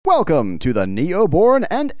Welcome to the Neoborn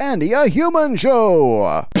and Andy a Human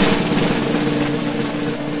Show!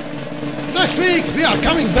 Next week we are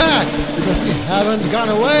coming back because we haven't gone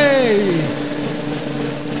away!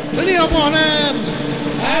 The Neoborn and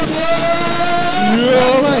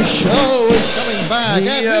Human Show is coming back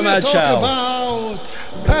and we will talk about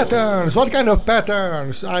patterns. What kind of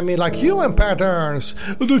patterns? I mean, like human patterns.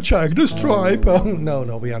 The check, the stripe. Oh, no,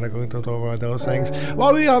 we are not going to talk about those things.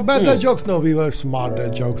 Well, we have bad dad jokes. No, we were smart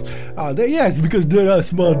dad jokes. Yes, because there are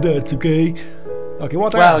smart dads, okay? Okay,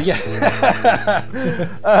 what else? Yeah.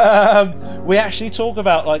 We actually talk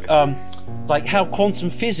about like how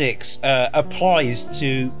quantum physics applies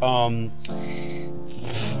to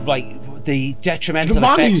like the detrimental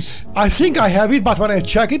effects. I think I have it, but when I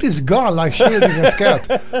check it, it's gone, like shielding a scat.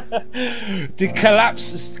 The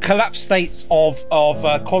collapse states of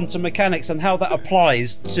quantum mechanics and how that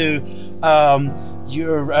applies to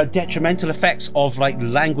your detrimental effects of like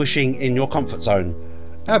languishing in your comfort zone.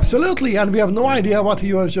 Absolutely, and we have no idea what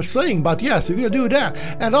you were just saying, but yes, we will do that.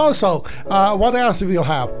 And also, what else we will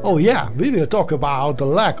have? Oh yeah, we will talk about the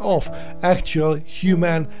lack of actual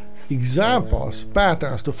human examples,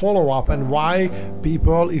 patterns to follow up, and why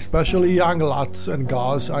people, especially young lads and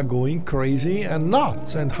girls, are going crazy and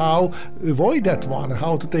nuts, and how avoid that one,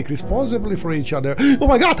 how to take responsibility for each other. Oh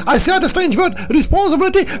my god, I said a strange word,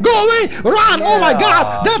 responsibility, go away, run, yeah, oh my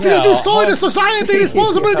god, that will destroy the society,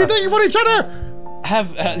 responsibility taking for each other.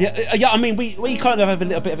 I mean, we kind of have a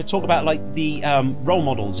little bit of a talk about like the role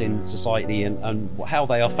models in society and how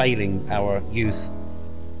they are failing our youth.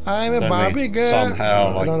 I'm a Barbie girl.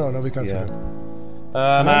 Somehow, no, we can't say that.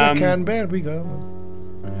 I'm a Ken Barbie girl.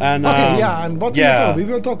 And and what we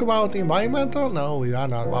will talk about the environmental? No, we are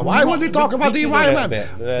not. Why would we talk about the environment?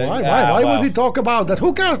 Why would we talk about that?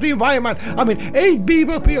 Who cares the environment? I mean, 8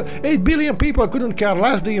 billion people couldn't care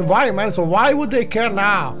less the environment, so why would they care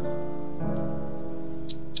now?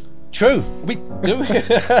 True, we do.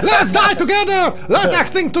 Let's die together. Let's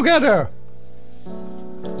extinct together.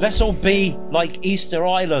 Let's all be like Easter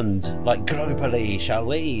Island, like globally, shall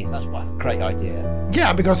we? That's a great idea.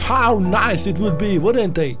 Yeah, because how nice it would be,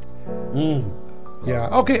 wouldn't it? Yeah,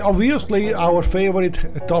 okay, obviously our favorite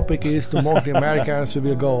topic is to mock the Americans, we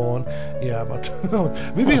will go on. Yeah, but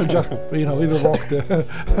we will just, we will mock the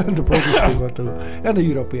British people too, and the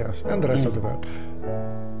Europeans, and the rest of the world.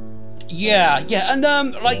 Yeah, and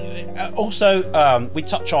also we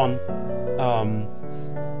touch on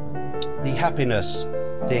the happiness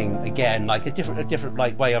thing again, like a different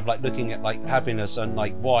like way of like looking at like happiness and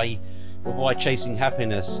like why chasing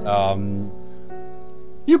happiness.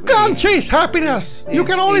 You can't chase happiness. You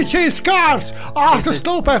can only chase cars after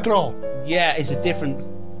Snow Patrol. Yeah, it's a different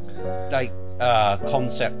like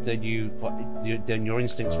concept than your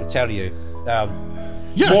instincts would tell you.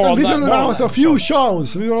 Yes, and we will announce a few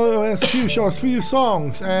shows. We will announce a few shows, few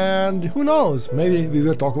songs, and who knows? Maybe we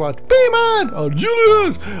will talk about P-Man or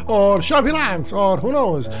Julius or Shabby Lance or who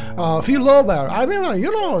knows? Phil Lober. I don't know.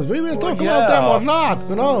 You know, we will talk about them or not.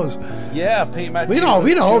 Who knows? Yeah, P-Man. We know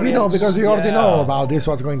because we already know about this.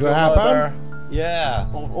 What's going to happen? Yeah,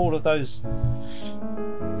 all of those.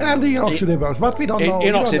 And the Inoxidables, but we don't know.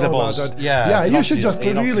 Inoxidables. About that. Yeah. You should just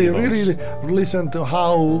really listen to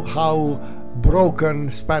how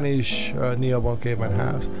broken Spanish Neoborn Caveman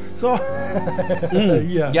has. So,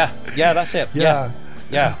 yeah, that's it. Yeah.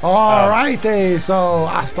 All righty. So,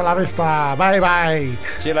 hasta la vista. Bye.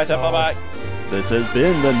 See you later. Bye. This has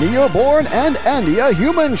been the Neoborn and Andy a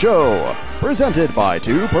Human Show, presented by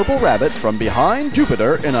 2 purple rabbits from behind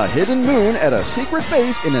Jupiter in a hidden moon at a secret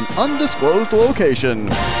base in an undisclosed location.